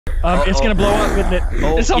It's gonna blow up, isn't it?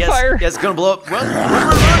 Oh, it's on fire. Yes, it's gonna blow up. Run!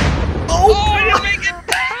 Oh, I didn't make it.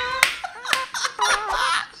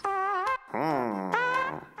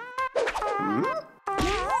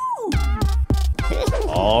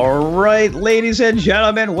 All right, ladies and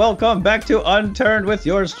gentlemen, welcome back to Unturned with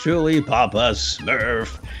yours truly, Papa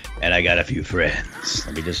Smurf. And I got a few friends.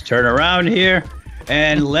 Let me just turn around here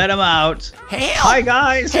and let them out. Hi,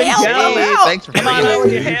 guys. Hey, Thanks for Come on bringing out us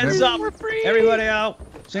with your here. hands up. Everybody out.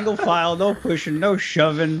 Single file, no pushing, no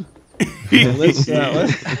shoving. let's so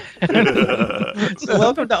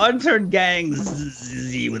welcome to Unturned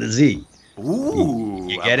GangZ with a Z. Ooh,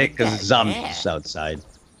 You get it? Because zombies outside.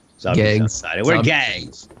 Zombies Gangs. outside. And we're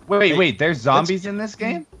gangs. Wait, there's zombies in this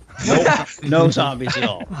game? No zombies at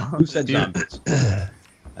all. Who said zombies?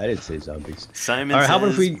 I didn't say zombies. Simon. All right, how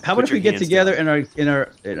about says, if we get together in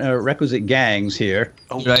our requisite gangs here?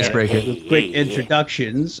 Oh, Icebreaker. Quick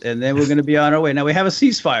introductions, and then we're going to be on our way. Now we have a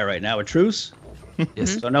ceasefire right now, a truce.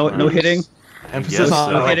 Yes. So no hitting. Emphasis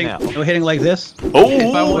on No right hitting. now. No hitting like this. Oh,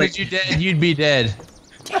 If I wanted you dead, you'd be dead.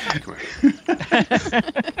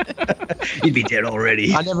 You'd be dead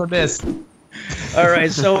already. I never missed. All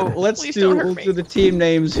right, so we'll do the team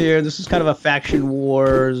names here. This is kind of a faction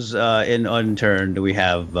wars in Unturned. We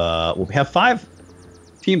have 5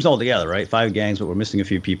 teams altogether, right? 5 gangs, but we're missing a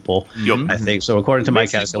few people. Yup. I think so. According to my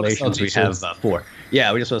Makes sense. calculations, we have T-shirts. 4.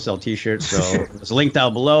 Yeah, we just want to sell T-shirts. So it's linked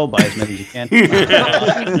down below. Buy as many as you can.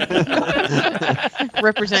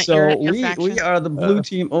 Represent So your we faction. are the blue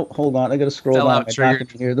team. Oh, hold on, I gotta scroll Fell down out, my triggered.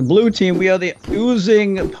 document here. The blue team. We are the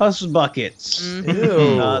Oozing Pus Buckets. Ew.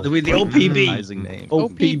 With the OPB. Amazing name.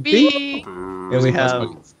 OPB. And we have.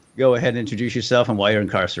 Go ahead and introduce yourself and why you're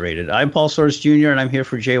incarcerated. I'm Paul Soares Jr. and I'm here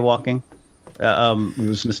for jaywalking. It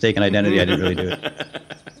was mistaken identity. I didn't really do it.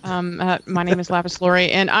 My name is Lapis Lori,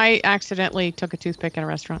 and I accidentally took a toothpick in a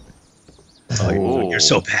restaurant. Oh, you're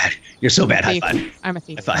so bad. You're so bad. High Thief. five. I'm a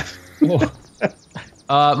thief. High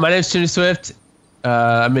five. My name's Tuna Swift.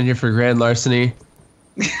 I'm in here for grand larceny.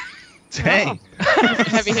 Dang.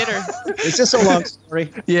 Heavy hitter. It's just a long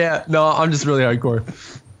story. Yeah, no, I'm just really hardcore.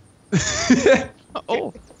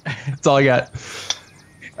 Oh, That's all I got.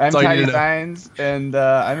 I'm all you need Tiny to know. Signs, and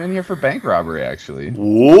I'm in here for bank robbery, actually.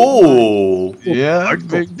 Whoa. Yeah,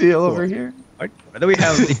 big deal over here. And then we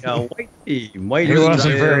have the white team. White He team.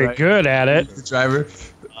 wasn't very good at it. The driver.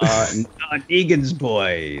 Negan's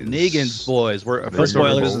boys. Negan's boys. We're first order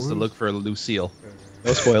of business to look for Lucille.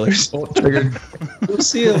 No spoilers. Triggered.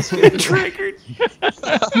 Lucille's Triggered.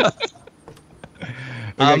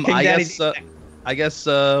 I guess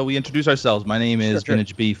we introduce ourselves. My name is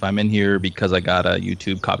Generikb Beef. I'm in here because I got a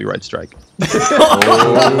YouTube copyright strike.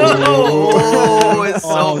 Oh, it's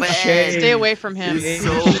so bad. stay away from him. It's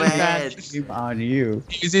so bad. Shame on you.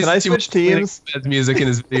 Can I switch teams? Music in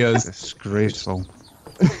his videos. Disgraceful.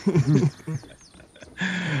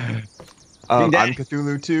 I'm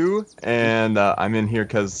Cthulhu 2, and I'm in here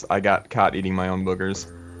because I got caught eating my own boogers.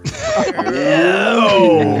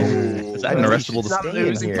 It's unarrestable to stay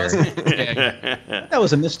in here. That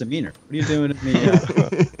was a misdemeanor. What are you doing in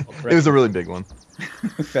the It was a really big one.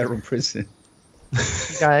 federal prison?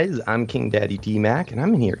 Hey guys, I'm King Daddy D-Mac, and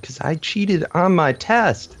I'm in here because I cheated on my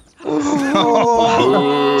test. Straight from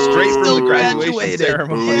the graduation graduated.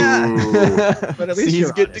 ceremony. Yeah. But at least He's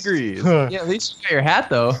you're get honest. degrees. Yeah, at least you got your hat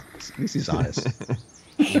though. At least he's honest.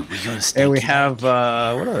 Hey, we gonna stay. And we have what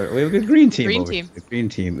other? We have a good green team. Green over team. here. The green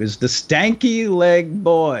team is the Stanky Leg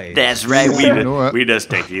Boys. That's right. I know it. We the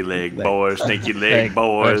stinky leg boys. Stinky leg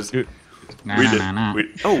boys. We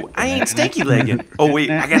I ain't stinky legging. Oh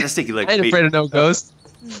wait, I got a stinky leg. I ain't Wait. afraid of no ghost.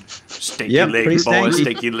 Stinky Yep, leg pretty boys. stanky.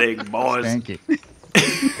 Stinky leg boys. Stanky.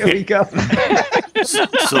 Here we go. So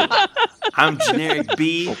I'm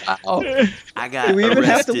Generikb. Oh, I got Do we even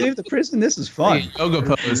have to arrested. leave the prison? This is fun. yoga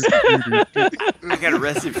pose. I got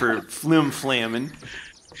arrested for flim flamming.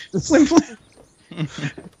 Flim flam.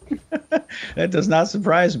 That does not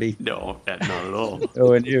surprise me. No, not at all.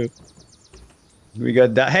 Oh, and you. We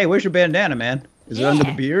got. Hey, where's your bandana, man? Is it under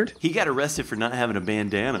the beard? He got arrested for not having a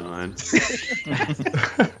bandana on.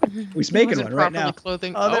 We're He making wasn't one right properly now.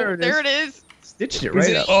 clothing. Oh, there it is. There it is. Stitched it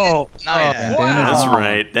right up. Oh, yeah. That's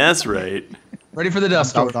right. That's right. Ready for the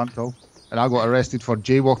dust Done, off. done, Phil. And I got arrested for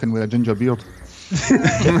jaywalking with a ginger beard.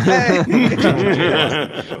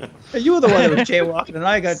 Hey, you were the one that was jaywalking, and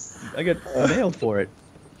I got nailed for it.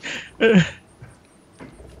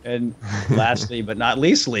 And lastly, but not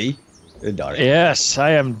leastly, Dark. Yes,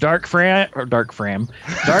 I am Dark Fan, and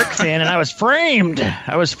I was framed.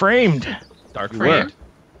 Dark You frame. were.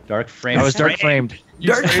 Dark frame. I was dark framed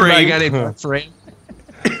Dark Frame. frame. Guy named Frame.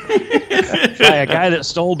 by a guy that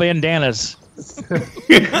stole bandanas.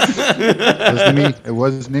 wasn't me. It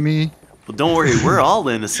wasn't me. Well, don't worry, we're all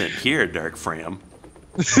innocent here, Dark Fram.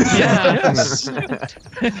 Yes.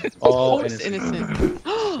 All Most innocent.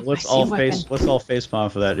 innocent. Let's I all see face. Let's all face palm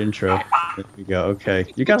for that intro. There we go. Okay,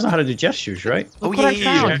 you guys know how to do gestures, right? Look what I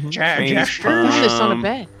found. Gestures. I found this on a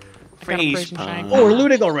bed. I got a Face frozen shank. palm. Oh, we're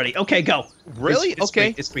looting already. Okay, go. Really? It's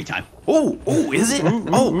Okay. It's free time. Oh, is it?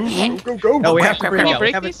 Oh, Go. No, we have to bring Can it you out.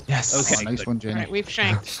 break We these? Yes. Okay. Nice good. one, All Jenny. right, we've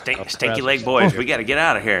shanked. stinky leg boys, we gotta get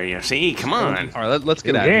out of here. You see? Come on. All right, let's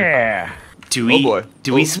get out of here. Yeah. Do we? boy.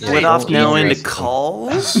 Do we split off now into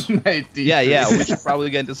calls? Yeah, we should probably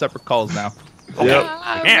get into separate calls now. Okay.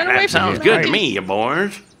 Run Yeah, away that from sounds the good to zombies. me, you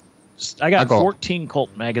boys. I got I got- 14 Colt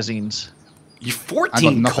magazines. You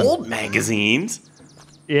 14 nothing. cold magazines?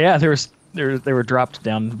 Yeah, they were dropped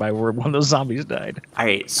down by where one of those zombies died. All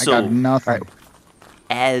right, I so got nothing.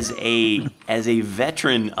 as a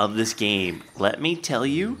veteran of this game, let me tell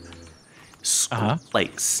you,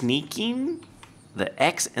 like sneaking, the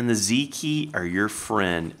X and the Z key are your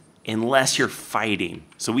friend unless you're fighting.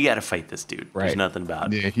 So we got to fight this dude. There's Right. nothing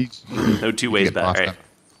about it. Yeah, he's. No two ways get about it. past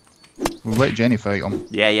Right? We'll let Jenny fight him.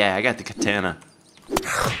 Yeah, I got the katana.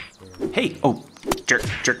 Hey,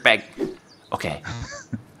 jerk bag. Okay.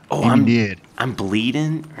 Oh, Indeed. I'm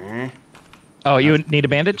bleeding. Oh, you need a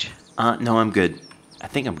bandage? No, I'm good. I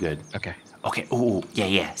think I'm good. Okay. Okay. Oh,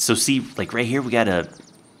 yeah. So see, like right here, we got a.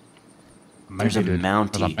 There's a There's a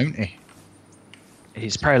Mountie. Mountie.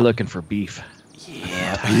 He's probably looking for beef.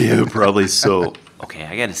 Yeah, probably so. Okay,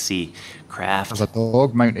 I gotta see. Craft. There's a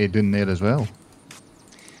dog Mountie down there as well.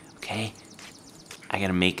 Okay. I'm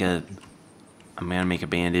gonna make a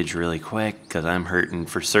bandage really quick because I'm hurting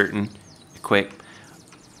for certain. Quick.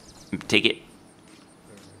 Take it.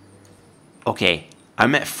 Okay,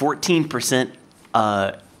 I'm at 14%.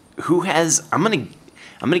 Who has? I'm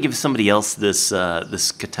gonna give somebody else this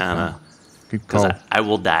katana Good call. because I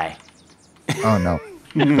will die. Oh no.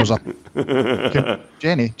 There's a.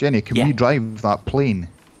 Jenny, can Yeah. we drive that plane?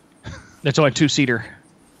 It's only 2-seater.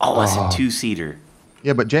 Oh, it's a 2-seater.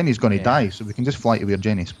 Yeah, but Jenny's going to Yeah. die, so we can just fly to where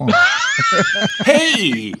Jenny spawns.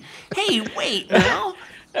 Hey, wait now.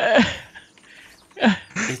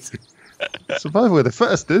 It's. Survival of the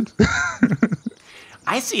fittest, dude.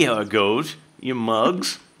 I see how it goes. You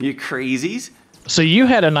mugs, you crazies. So you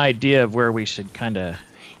had an idea of where we should kind of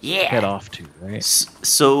Yeah. head off to, right?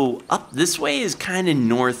 So up this way is kind of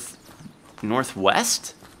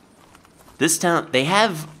northwest. This town they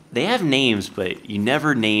have names, but you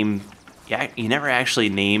never actually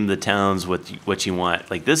name the towns what you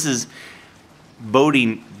want. Like this is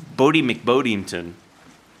Bodie McBodington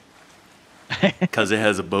because it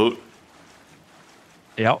has a boat.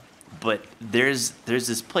 Yep. But there's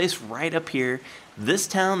this place right up here. This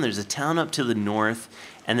town, there's a town up to the north,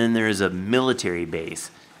 and then there's a military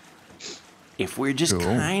base. If we're just Cool.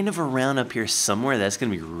 kind of around up here somewhere, that's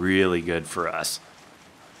going to be really good for us.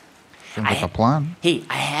 Sounds like a plan. Hey,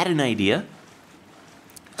 I had an idea.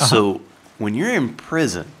 So when you're in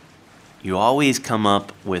prison, you always come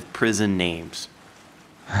up with prison names.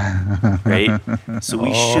 Right? So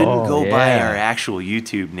we shouldn't go by yeah. our actual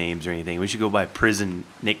YouTube names or anything. We should go by prison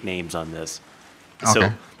nicknames on this. So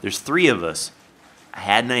Okay. there's 3 of us. I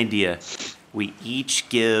had an idea. We each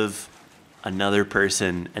give another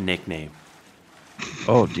person a nickname.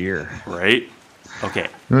 Oh dear. Right? Okay.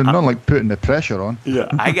 Not like putting the pressure on. Yeah.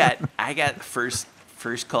 I got first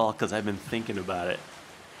call because I've been thinking about it.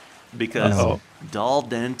 Because Doll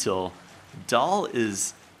Dental, Doll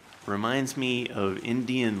reminds me of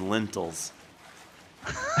Indian lentils.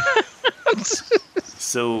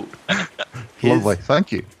 So Lovely,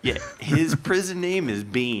 thank you. Yeah, his prison name is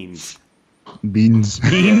Beans. Beans.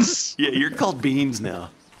 Beans? Yeah, you're called Beans now.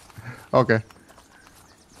 Okay.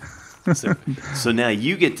 So now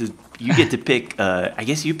you get to pick. I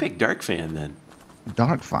guess you pick Dark Fan then.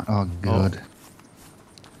 Dark fan. Oh, good.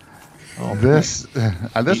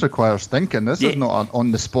 This requires thinking. This is not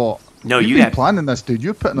on the spot. No, You've you been got planning this, dude.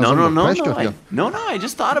 You're putting us no, under pressure no. here. No, I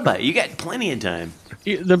just thought about it. You got plenty of time.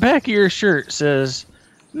 The back of your shirt says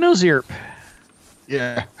no zerp.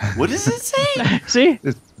 Yeah. What does it say? See?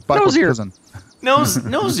 It's backwards zero. prison. No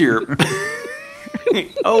zero.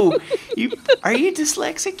 Oh, are you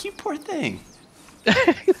dyslexic? You poor thing.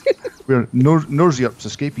 We're no zerps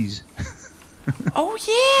escapees. Oh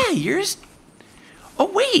yeah, yours. Oh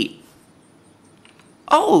wait.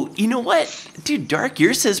 Oh, you know what, dude? Dark,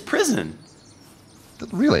 yours says prison.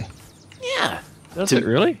 Really? Yeah. Does it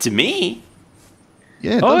really? To me,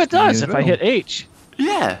 Yeah. Oh, it to me does. as If I well. hit H.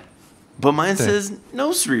 yeah. But mine Okay. says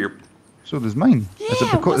no sleep. So does mine. Is it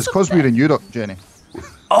Yeah, because what's it's up because with we're in Europe, Jenny?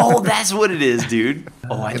 Oh, that's what it is, dude.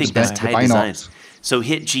 Oh, I think that's the Tide binocs. Designs. So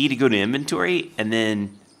hit G to go to inventory, and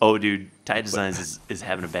then dude, Tide Designs is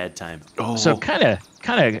having a bad time. Oh, So kind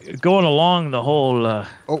of going along the whole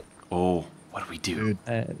what do we do?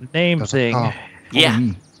 name There's thing. Yeah.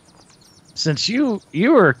 Since you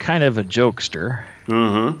were kind of a jokester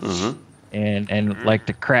Mm-hmm. and like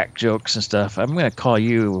to crack jokes and stuff, I'm gonna call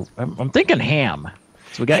you. I'm thinking Ham.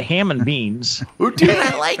 So we got Ham and Beans. Oh, dude,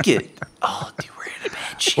 I like it. Oh, dude, we're in a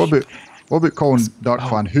bad shape. What about calling Dark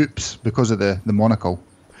Fan Hoops because of the monocle?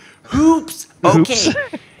 Hoops. Okay.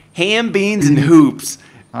 Ham, beans, and hoops.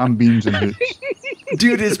 Ham, beans, and hoops.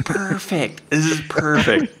 Dude, it's perfect. This is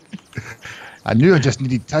perfect. I knew I just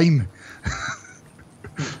needed time.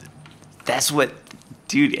 That's what,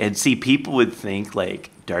 dude. And see, people would think like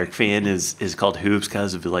Dark Fan is called Hoops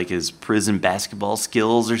because of like his prison basketball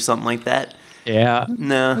skills or something like that. Yeah.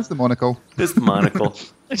 No, That's the monocle. it's the monocle.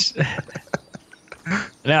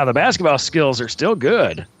 Now the basketball skills are still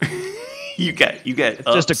good. you got.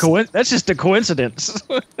 That's just a coincidence.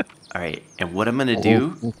 All right, and what I'm gonna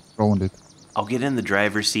do? Rolling, dude. I'll get in the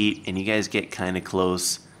driver's seat, and you guys get kind of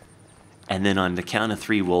close, and then on the count of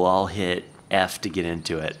 3, we'll all hit F to get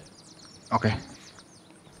into it. Okay.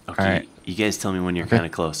 Okay. All right. You guys tell me when you're kind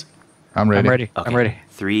of close. I'm ready. I'm ready. Okay. I'm ready.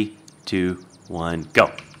 3, 2, 1,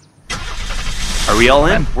 go. Are we all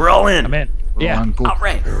in? We're all in. I'm in. Yeah. On, go. All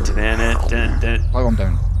right. Plow them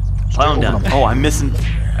down. Plow them down. Over them. Oh, I'm missing.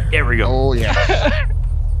 There we go. Oh, yeah.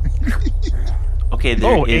 Okay,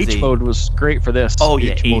 there is H mode was great for this. Oh,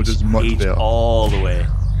 yeah, H mode is much H better. all the way.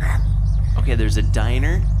 Okay, there's a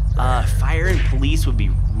diner. Fire and police would be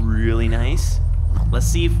really nice.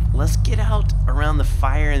 Let's get out around the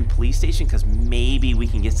fire and police station because maybe we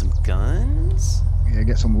can get some guns. Yeah,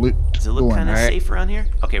 get some loot. Does it look going. kind of safe around here?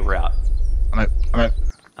 Okay, we're out. I'm out.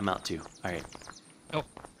 I'm out too. All right. Oh.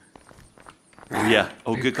 Oh yeah.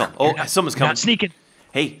 Oh, good call. Oh, someone's coming. Not sneaking.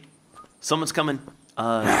 Hey, someone's coming.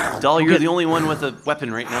 Doll, you're the only one with a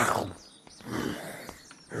weapon right now.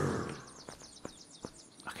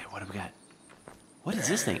 Okay, what do we got? What is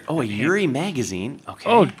this thing? Oh, a Yuri magazine. Okay.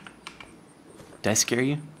 Oh. Did I scare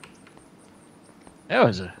you?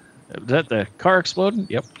 Was that the car exploding?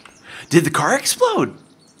 Yep. Did the car explode?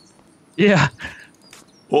 Yeah.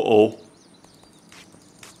 Uh-oh.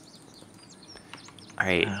 All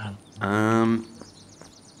right. I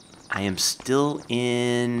am still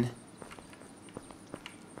in...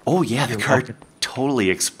 Oh, yeah, the car totally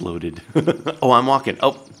exploded. Oh, I'm walking.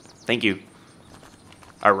 Oh, thank you.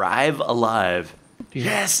 Arrive alive. Yeah.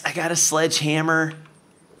 Yes, I got a sledgehammer.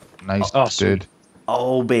 Nice, sweet. dude.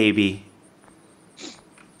 Oh, baby.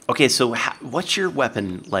 Okay, so what's your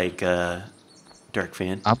weapon like, Dark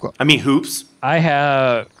Fan? Hoops. I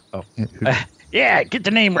have... Oh. Yeah, Yeah, get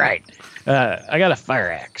the name right. I got a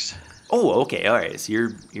fire axe. Oh, okay, all right. So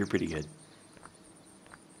you're pretty good.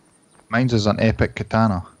 Mine's is an epic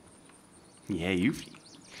katana. Yeah, you.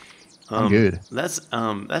 I'm good. That's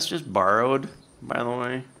just borrowed, by the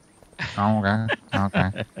way. Okay.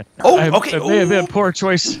 Okay. It may have been a poor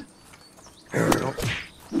choice.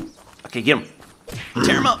 Okay, get him.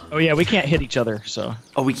 Tear him up. Oh yeah, we can't hit each other, so.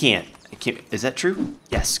 Oh, we can't. Is that true?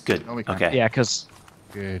 Yes. Good. No, we can't. Okay. Yeah, because.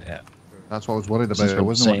 Good. Yeah. That's what I was worried This about. is I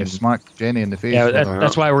wasn't want to same. smack Jenny in the face. Yeah, with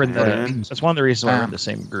that's why we're in the. Beans. That's one of the reasons why we're in the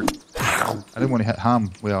same group. I didn't want to hit Ham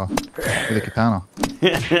with a katana.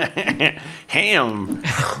 Ham.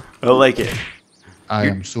 I like it. I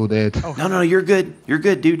am so dead. Oh. No, you're good. You're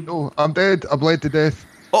good, dude. No, I'm dead. I bled to death.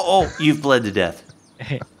 Oh, you've bled to death.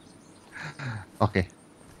 Okay.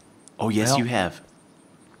 Oh, yes, Well. you have.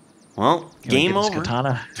 Well, Can we game get his over.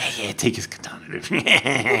 Katana. Yeah, take his katana.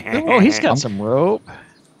 Oh, he's got some rope.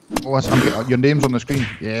 Oh, your name's on the screen.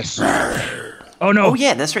 Yes. Oh no. Oh,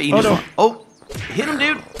 yeah, that's right. You Oh, just no. want... Oh, hit him,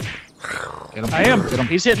 dude. Get him, I am. Get him.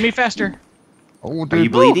 He's hitting me faster. Oh, dude. Are you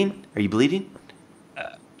bleeding? Are you bleeding?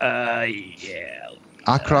 Yeah.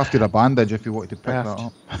 I crafted a bandage if you wanted to pick Craft. that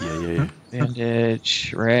up. Yeah.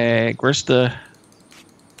 Bandage, rag. Where's the?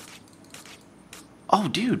 Oh,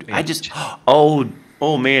 dude, I just... Oh,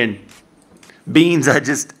 man. Beans, I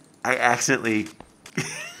accidentally...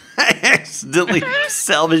 I accidentally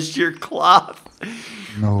salvaged your cloth.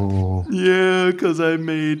 No. Yeah, because I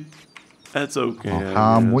made... That's okay. Oh, I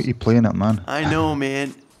Ham, guess. what you playing at, man? I know,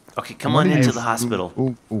 man. Okay, come on into the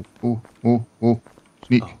hospital. Oh.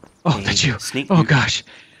 Sneak. Oh, that's you. Sneak Oh peek. gosh.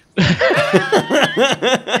 I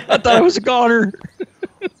thought I was a goner.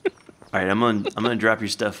 All right, I'm gonna drop your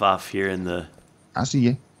stuff off here in the... I see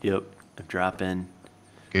you. Yep, I'm dropping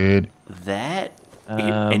Good. that.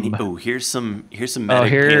 And here's some Oh, medic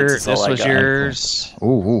here. pants. That's This all was I got. yours.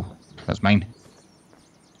 Oh, that's mine.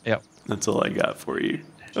 Yep. That's all I got for you.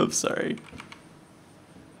 I'm sorry.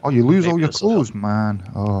 Oh, you lose all your clothes, man.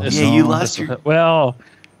 Oh, yeah, you lost your. Well,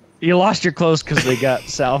 you lost your clothes because they got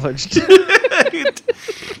salvaged.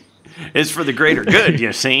 It's for the greater good,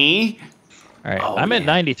 you see. All right, I'm at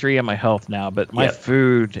 93 on my health now, but my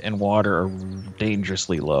food and water are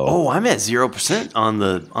dangerously low. Oh, I'm at 0% on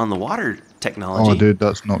the water technology. Oh, dude,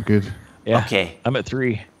 that's not good. Yeah. Okay. I'm at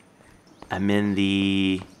 3. I'm in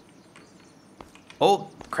the. Oh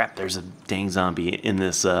crap! There's a dang zombie in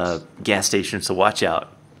this gas station, so watch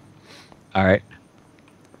out. All right.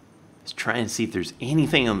 Let's try and see if there's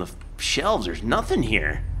anything on the shelves. There's nothing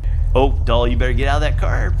here. Oh, doll, you better get out of that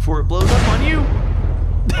car before it blows up on you.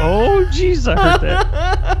 Oh, jeez, I heard that.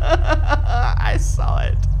 I saw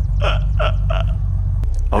it.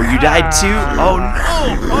 Oh, you died too? Oh, no.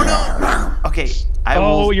 Oh, no. Okay.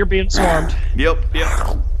 You're being swarmed. Yep.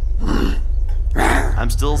 I'm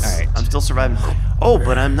still surviving. Oh,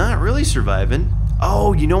 but I'm not really surviving.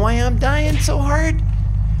 Oh, you know why I'm dying so hard?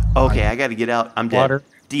 Okay, I got to get out. I'm dead. Water.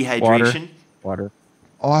 Dehydration. Water.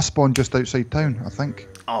 Oh, I spawned just outside town, I think.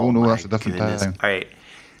 Oh no, that's a different town. All right.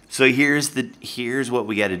 So here's what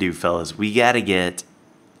we got to do, fellas. We got to get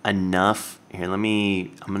enough. Here, I'm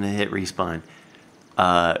gonna hit respawn.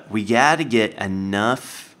 We got to get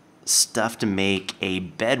enough stuff to make a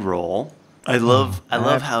bedroll. I love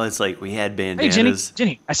how it's like we had bandanas. Hey,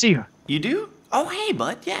 Jenny, I see you. You do? Oh, hey,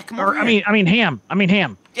 bud. Yeah, come on. I mean, Ham.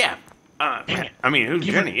 Yeah. Who's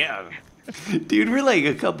Jenny? Yeah. Dude, we're like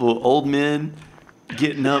a couple old men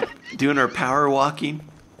getting up, doing our power walking.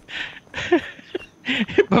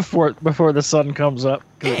 before the sun comes up.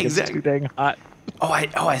 Yeah, it's exactly. too dang hot. Oh,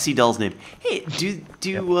 I see Doll's name. Hey,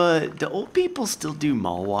 do old people still do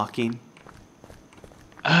mall walking?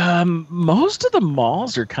 Most of the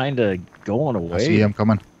malls are kind of going away. I see him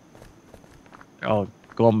coming. Oh,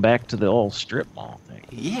 going back to the old strip mall thing.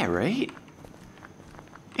 Yeah, right?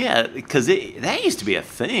 Yeah, because that used to be a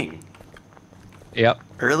thing. Yep.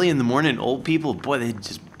 Early in the morning, old people, boy, they'd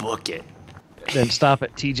just book it. Then stop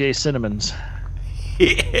at TJ Cinnamon's.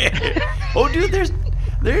 Yeah. Oh, dude,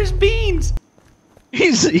 there's Beans.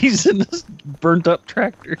 He's in this burnt up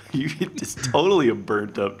tractor. It's totally a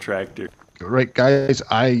burnt up tractor. Right, guys,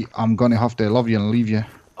 I'm going to have to love you and leave you.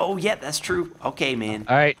 Oh, yeah, that's true. Okay, man.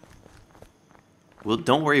 All right. Well,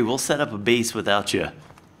 don't worry. We'll set up a base without you.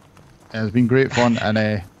 It's been great fun, and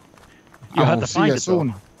I will see you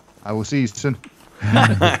soon. I will see you soon.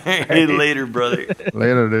 Hey, later, brother.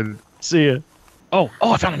 Later, dude. See ya. Oh,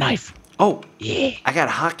 I found a knife. Oh, yeah. I got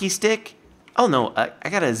a hockey stick. Oh, no. I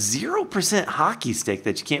got a 0% hockey stick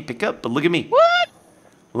that you can't pick up, but look at me. What?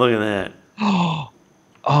 Look at that. Oh.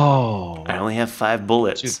 I only have 5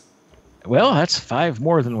 bullets. Well, that's 5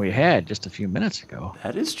 more than we had just a few minutes ago.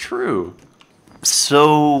 That is true.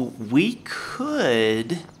 So we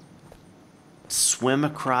could swim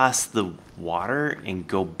across the water and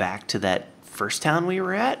go back to that first town we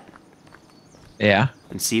were at. Yeah.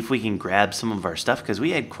 And see if we can grab some of our stuff, because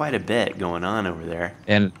we had quite a bit going on over there.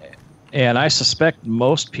 And I suspect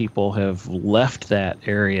most people have left that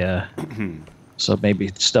area, so maybe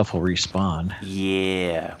stuff will respawn.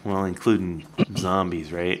 Yeah, well, including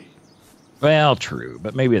zombies, right? Well, true,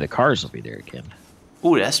 but maybe the cars will be there again.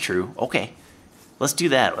 Oh, that's true. Okay, let's do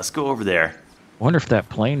that. Let's go over there. I wonder if that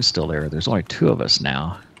plane's still there. There's only 2 of us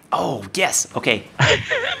now. Oh, yes. Okay.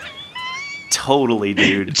 Totally,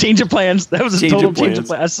 dude. Change of plans. That was a total change of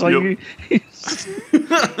plans. I saw you.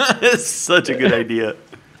 It's such a good idea.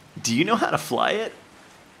 Do you know how to fly it?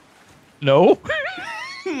 No.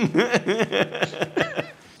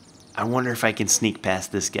 I wonder if I can sneak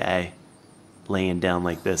past this guy laying down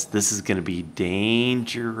like this. This is going to be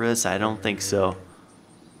dangerous. I don't think so.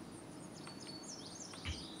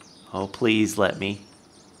 Oh, please let me.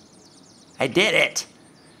 I did it.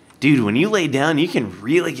 Dude, when you lay down, you can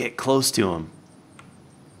really get close to him.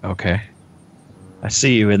 Okay. I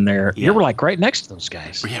see you in there. Yeah. You were like right next to those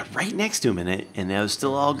guys. Yeah, right next to him, and that was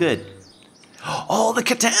still all good. Oh, the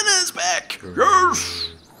katana is back.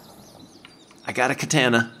 Yes. I got a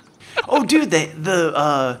katana. Oh, dude,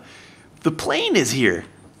 the plane is here.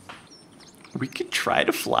 We could try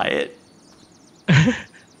to fly it.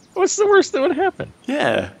 What's the worst that would happen?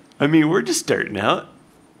 Yeah. I mean, we're just starting out.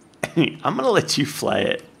 I'm going to let you fly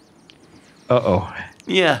it. Uh-oh.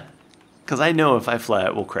 Yeah. Because I know if I fly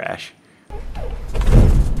it, we'll crash.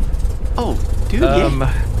 Oh, dude. Yeah.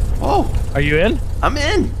 Whoa. Are you in? I'm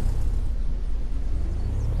in.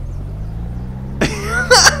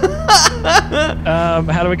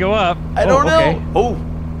 How do we go up? I don't know. Okay. Oh.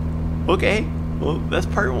 Okay. Well, that's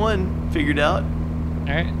part 1 figured out. All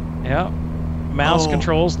right. Yeah. Mouse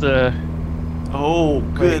controls the... Oh,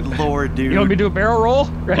 good lord, dude. You want me to do a barrel roll?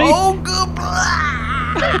 Ready? Oh, good.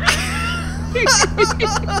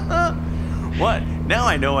 What? Now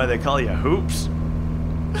I know why they call you Hoops.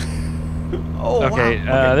 Oh, okay,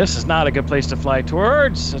 wow. This is not a good place to fly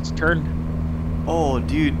towards. Let's turn. Oh,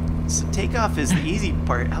 dude. So takeoff is the easy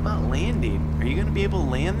part. How about landing? Are you going to be able to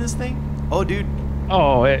land this thing? Oh, dude.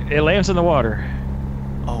 Oh, it lands in the water.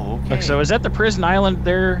 Oh, okay. So is that the prison island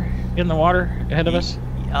there in the water ahead of us?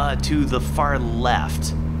 To the far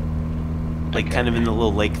left. Like kind of in the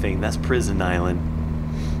little lake thing. That's Prison Island.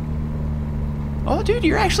 Oh, dude,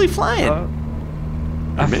 you're actually flying.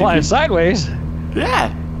 I'm flying sideways.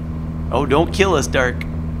 Yeah. Oh, don't kill us, Dark.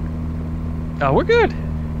 Oh, we're good.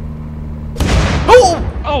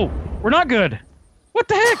 Oh! Oh, we're not good. What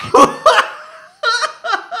the heck?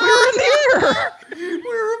 We were in the air. We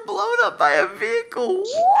were blown up by a vehicle.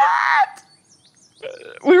 What?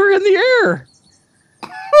 We were in the air.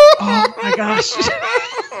 Oh my gosh.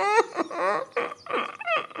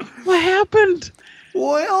 What happened?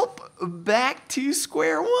 Well, back to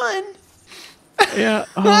square one. Yeah.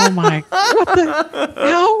 Oh my. What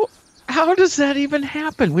the? How does that even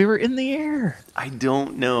happen? We were in the air. I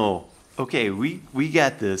don't know. Okay, we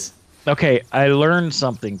got this. Okay, I learned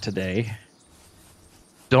something today.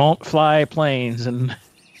 Don't fly planes and.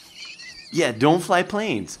 Yeah, don't fly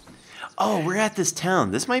planes. Oh, we're at this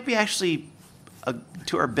town. This might be actually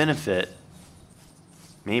to our benefit.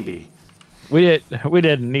 Maybe. We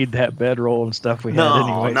didn't need that bedroll and stuff we had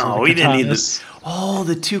anyway. No, we didn't need this. Oh,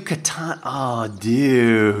 the two katana. Oh,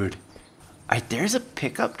 dude. All right, there's a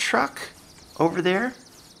pickup truck over there.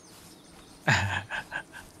 I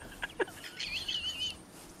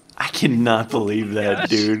cannot believe that,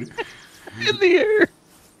 dude. In the air.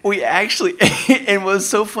 We actually, and what's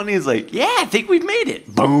so funny is like, yeah, I think we've made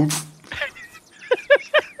it. Boom.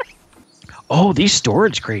 Oh, these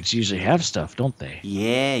storage crates usually have stuff, don't they?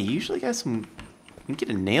 Yeah, usually got some. You can get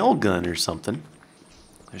a nail gun or something.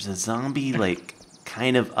 There's a zombie like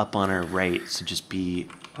kind of up on our right, so just be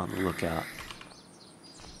on the lookout.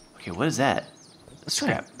 Okay, what is that?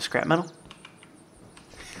 Scrap metal?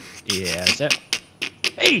 Yeah, is that?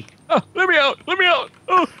 Hey! Oh, let me out! Let me out!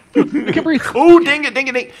 Oh, I can't breathe. Oh, dang it, dang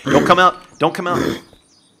it, dang it! Don't come out! Don't come out!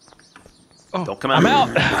 Oh, Don't come out! I'm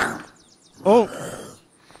out! Oh,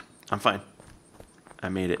 I'm fine. I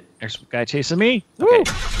made it. there's a guy chasing me. Okay. Woo.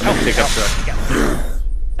 Oh, pick up truck.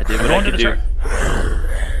 I did what I could do.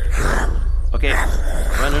 Okay,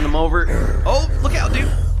 running him over. Oh, look out,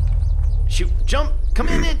 dude! Shoot! Jump! Come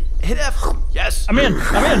in! Hit F! Yes! I'm in!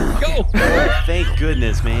 Go! Oh, thank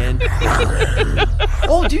goodness, man.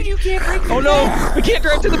 Oh, dude, you can't break through. Oh no! We can't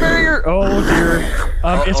drive to the barrier! Oh dear.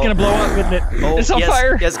 It's gonna blow up, isn't it? Oh, It's on yes,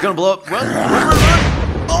 fire! Yes, it's gonna blow up. Run!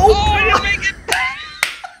 Oh, I didn't make it!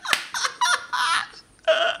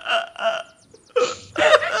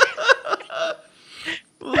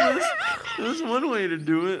 Well, that's one way to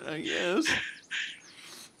do it, I guess.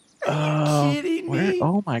 Kidding me?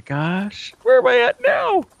 Oh my gosh. Where am I at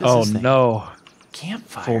now? Oh no.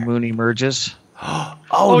 Campfire. Full moon emerges.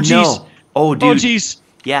 Oh, geez. no. Oh, dude. Oh jeez.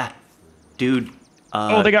 Yeah. Dude.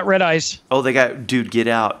 Oh, they got red eyes. Oh, they got... Dude, get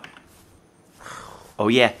out. Oh,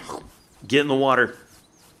 yeah. Get in the water.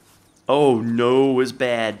 Oh, no, it's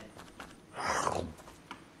bad.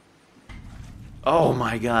 Oh,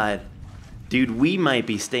 my God. Dude, we might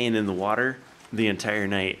be staying in the water the entire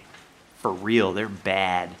night. For real, they're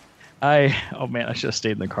bad. Oh man, I should have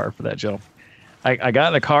stayed in the car for that jump. I got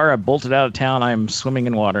in the car, I bolted out of town, I'm swimming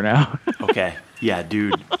in water now. Okay. Yeah,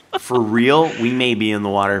 dude. For real, we may be in the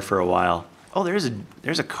water for a while. Oh, there's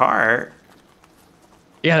a car.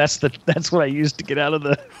 Yeah, that's what I used to get out of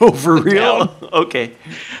the. Oh, for real? Okay.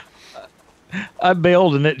 I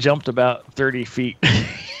bailed and it jumped about 30 feet.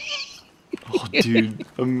 Oh, dude,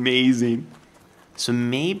 amazing. So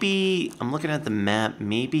maybe I'm looking at the map.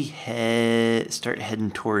 Maybe start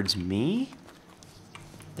heading towards me.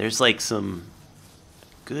 There's like some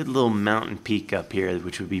good little mountain peak up here,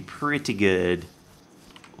 which would be pretty good.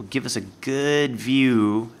 Will give us a good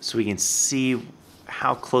view so we can see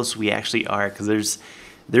how close we actually are. Because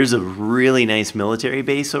there's a really nice military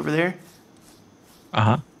base over there.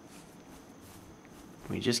 Uh-huh.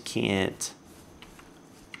 We just can't.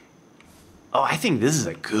 Oh, I think this is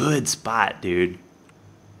a good spot, dude.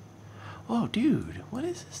 Oh, dude, what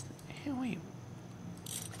is this? Hey, wait.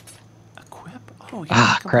 Equip? Oh,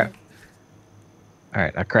 yeah. Crap. All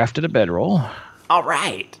right, I crafted a bedroll. All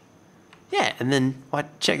right. Yeah, and then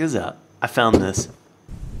check this out. I found this.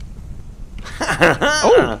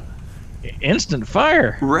 Oh, instant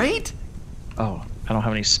fire. Right? Oh, I don't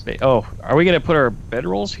have any space. Oh, are we gonna put our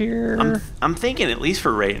bedrolls here? I'm thinking at least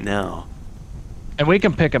for right now. And we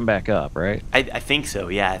can pick them back up, right? I think so.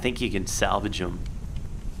 Yeah, I think you can salvage them.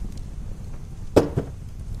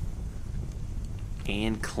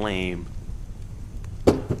 and claim.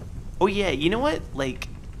 Oh yeah, you know what? Like,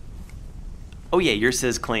 oh yeah, yours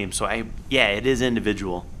says claim. So yeah, it is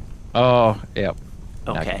individual. Oh, yep.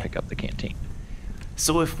 Okay. Now I can pick up the canteen.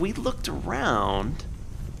 So if we looked around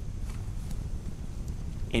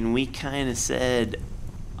and we kind of said,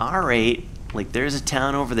 all right, like there's a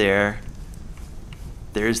town over there.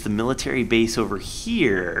 There's the military base over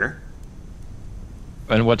here.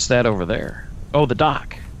 And what's that over there? Oh, the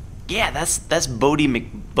dock. Yeah, that's Bodie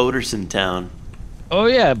McBoderson town. Oh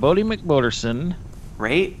yeah, Bodie McBoderson.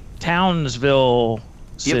 Right? Townsville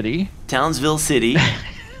City. Yep. Townsville City.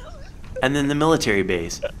 And then the military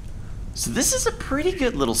base. So this is a pretty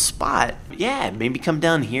good little spot. Yeah, maybe come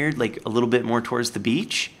down here like a little bit more towards the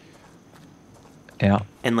beach. Yeah.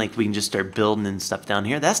 And like we can just start building and stuff down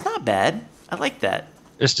here. That's not bad. I like that.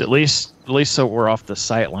 Just at least so we're off the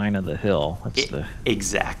sight line of the hill. That's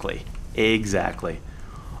Exactly.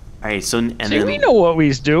 All right, so and See, then we know what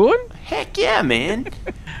we's doing. Heck yeah, man.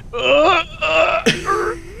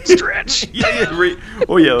 Stretch. Yeah, right.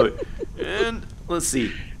 Oh yeah. And let's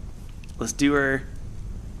see. Let's do our.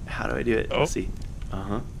 How do I do it? Oh. Let's see.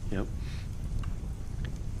 Yep.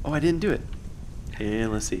 Oh, I didn't do it.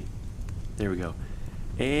 And let's see. There we go.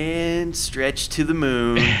 And stretch to the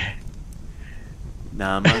moon.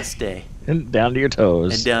 Namaste. And down to your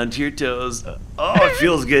toes. And down to your toes. Oh, it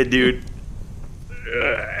feels good, dude.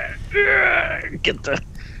 Get the.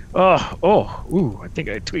 Ooh, I think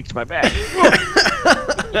I tweaked my back.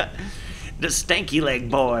 The Stanky Leg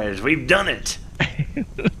boys, we've done it.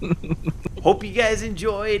 Hope you guys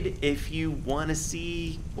enjoyed. If you want to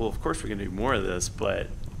see, well, of course we're going to do more of this, but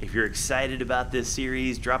if you're excited about this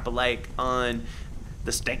series, drop a like on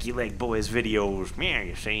the Stanky Leg Boys videos. Man,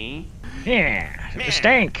 you see? Yeah, Man.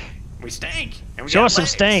 stank. We stank. And we Show got us some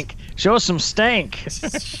legs. stank. Show us some stank.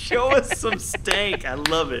 Show us some stank. I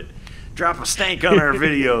love it. Drop a stank on our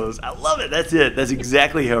videos. I love it. That's it. That's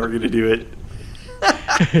exactly how we're going to do it.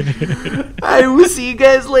 I will see you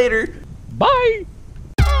guys later. Bye.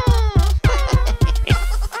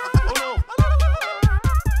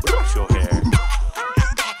 Brush your hair.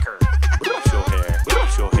 Brush your hair.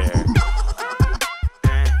 Brush your hair.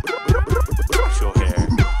 Brush your hair.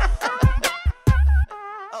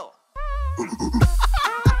 Oh.